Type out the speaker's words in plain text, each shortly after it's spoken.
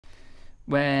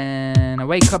When I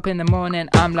wake up in the morning,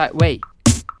 I'm like, wait,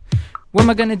 what am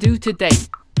I gonna do today?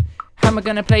 How am I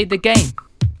gonna play the game?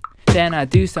 Then I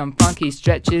do some funky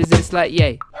stretches, it's like,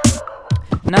 yay.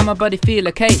 Now my body feel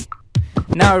okay,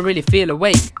 now I really feel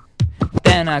awake.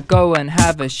 Then I go and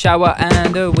have a shower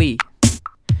and a wee.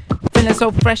 Feeling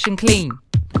so fresh and clean,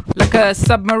 like a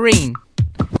submarine.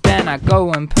 Then I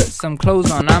go and put some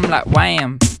clothes on, I'm like,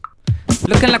 wham.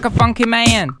 Looking like a funky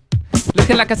man,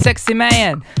 looking like a sexy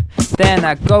man. Then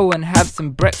I go and have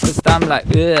some breakfast, I'm like,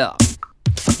 ugh.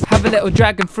 Have a little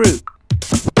dragon fruit,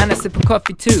 and a sip of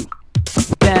coffee too.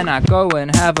 Then I go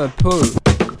and have a poo.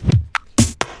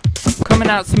 Coming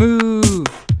out smooth,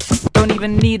 don't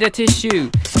even need a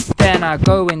tissue. Then I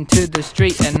go into the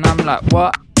street and I'm like,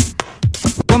 what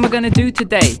am I gonna do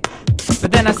today?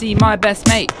 But then I see my best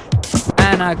mate,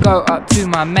 and I go up to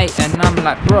my mate and I'm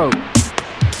like, bro,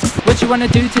 what you wanna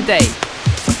do today?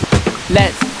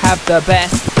 Let's have the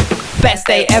best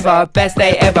day ever, best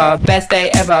day ever, best day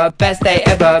ever, best day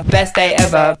ever, best day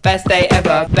ever, best day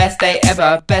ever, best day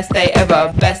ever, best day ever,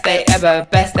 best day ever,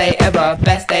 best day ever,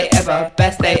 best day ever,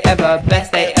 best day ever, best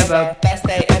day ever, best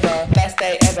day ever, best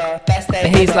day ever, best day.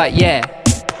 And he's like, yeah,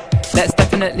 let's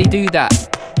definitely do that.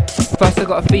 First I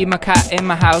gotta feed my cat in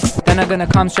my house, then I'm gonna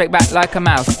come straight back like a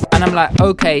mouse. And I'm like,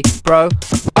 okay bro,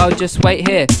 I'll just wait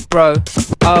here bro.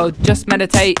 I'll just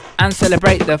meditate and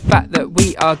celebrate the fact that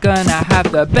we are gonna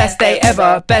have the best day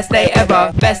ever, best day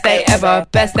ever, best day ever,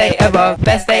 best day ever,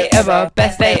 best day ever,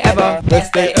 best day ever,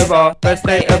 best day ever,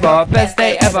 best day ever, best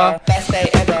day ever, best day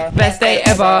ever, best day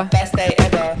ever, best day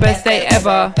ever, best day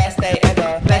ever, best day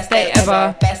ever, best day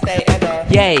ever, best day ever.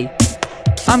 Yay,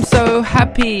 I'm so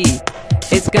happy.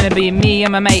 It's gonna be me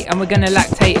and my mate, and we're gonna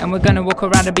lactate and we're gonna walk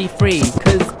around and be free.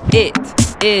 Cause it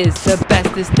is the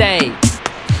bestest day.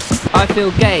 I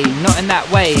feel gay, not in that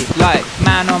way, like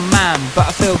man on man, but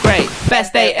I feel great.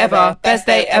 Best day ever, best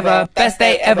day ever, best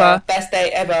day ever, best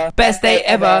day ever, best day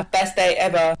ever, best day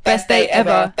ever, best day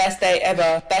ever, best day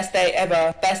ever, best day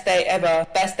ever, best day ever,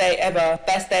 best day ever,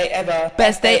 best day ever,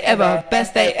 best day ever,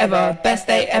 best day ever, best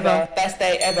day ever, best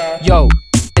day ever. Yo,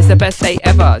 it's the best day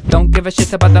ever, don't give a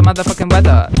shit about the motherfucking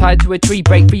weather. Tied to a tree,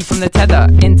 break free from the tether,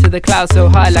 into the clouds so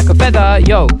high like a feather.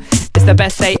 Yo, it's the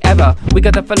best day ever. We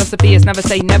got the philosophy is never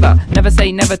say never. Never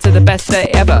say never to the best day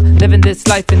ever. Living this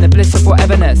life in the bliss of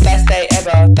foreverness. Best day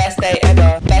ever, best day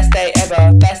ever, best day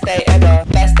ever, best day ever,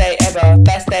 best day ever,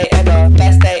 best day ever,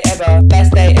 best day ever,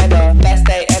 best day ever, best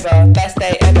day ever, best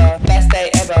day ever, best day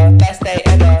ever, best day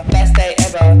ever, best day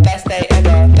ever, best day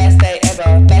ever, best day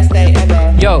ever, best day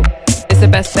ever. Yo, the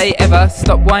best day ever,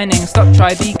 stop whining, stop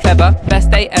try be clever.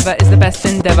 Best day ever is the best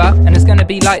endeavour, and it's gonna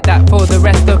be like that for the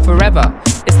rest of forever.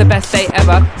 It's the best day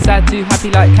ever, sad to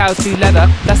happy like cow to leather.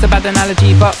 That's a bad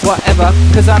analogy but whatever,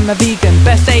 cause I'm a vegan.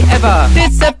 Best day ever,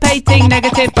 dissipating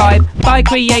negative vibe by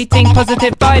creating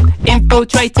positive vibe,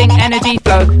 infiltrating energy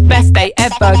flow. Best day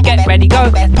ever, get ready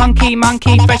go. Punky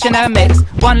monkey, fresh in a mix.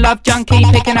 One love junkie,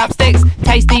 picking up sticks.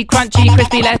 Tasty, crunchy,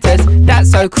 crispy letters.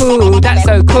 That's so cool, that's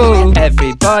so cool.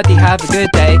 Everybody have a good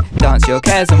day, dance your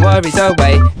cares and worries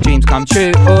away. Dreams come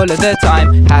true all of the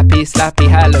time. Happy, slappy,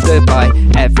 hello, goodbye.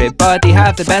 Everybody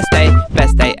have the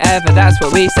best day ever, that's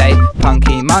what we say.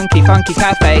 Punky, monkey, funky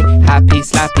cafe. Happy,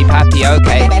 slappy, pappy,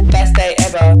 okay. Best day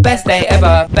ever, best day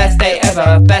ever, best day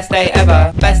ever, best day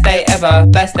ever, best day ever,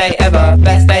 best day ever,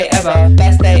 best day ever,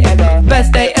 best day ever, best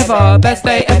day ever, best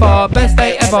day ever, best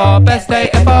day ever, best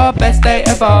day ever, best day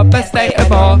ever, best day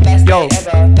ever. Yo,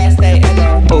 best day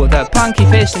ever. All the punky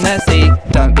fish in the sea,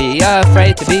 don't be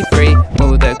afraid to be free.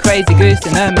 All the crazy goose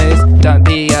in the moose, don't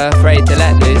be afraid to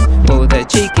let loose. All the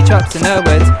cheeky chops in the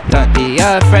woods, don't be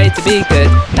afraid to be good.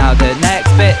 Now the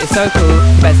next bit is so cool,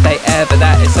 best day ever,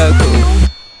 that is so cool.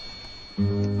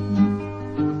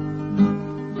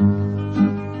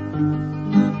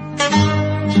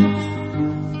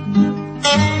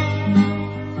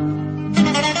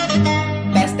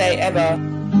 Best day ever.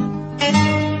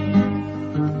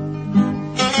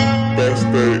 Best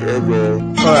day ever.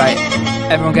 Alright,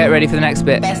 everyone get ready for the next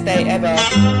bit. Best day ever.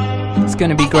 It's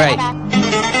gonna be great.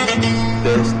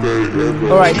 Best day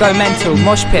ever. Alright, go mental,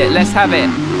 mosh pit, let's have it.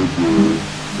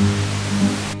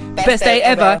 Best day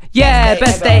ever, yeah,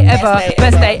 best day ever,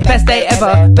 best day ever, best day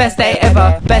ever, best day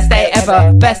ever, best day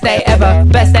ever, best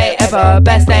day ever,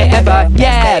 best day ever,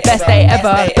 yeah, best day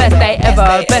ever, best day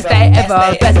ever, best day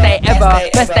ever, best day ever,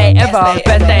 best day ever,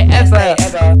 best day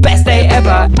ever, best day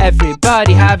ever.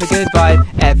 Everybody have a good vibe,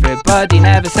 everybody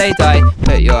never say die.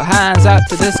 Put your hands up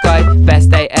to the sky,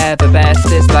 best day ever,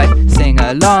 best is life. Sing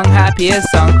along, happiest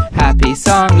song, happy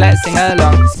song, let's sing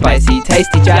along. Spicy,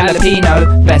 tasty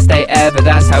jalapeno, best day ever,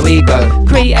 that's how how we go.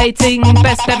 Creating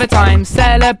best ever time,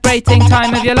 celebrating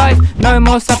time of your life. No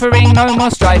more suffering, no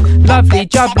more strife. Lovely,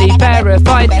 jubbly,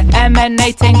 verified,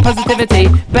 emanating positivity.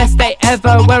 Best day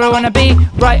ever, where I wanna be,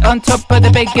 right on top of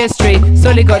the biggest tree.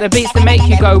 Solely got the beats to make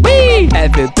you go wee.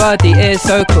 Everybody is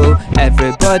so cool,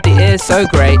 everybody is so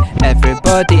great,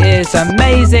 everybody is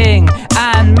amazing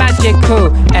and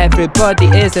magical. Everybody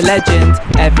is a legend,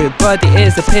 everybody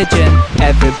is a pigeon,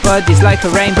 everybody's like a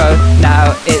rainbow.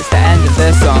 Now it's the end of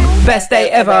the song. Best day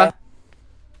ever.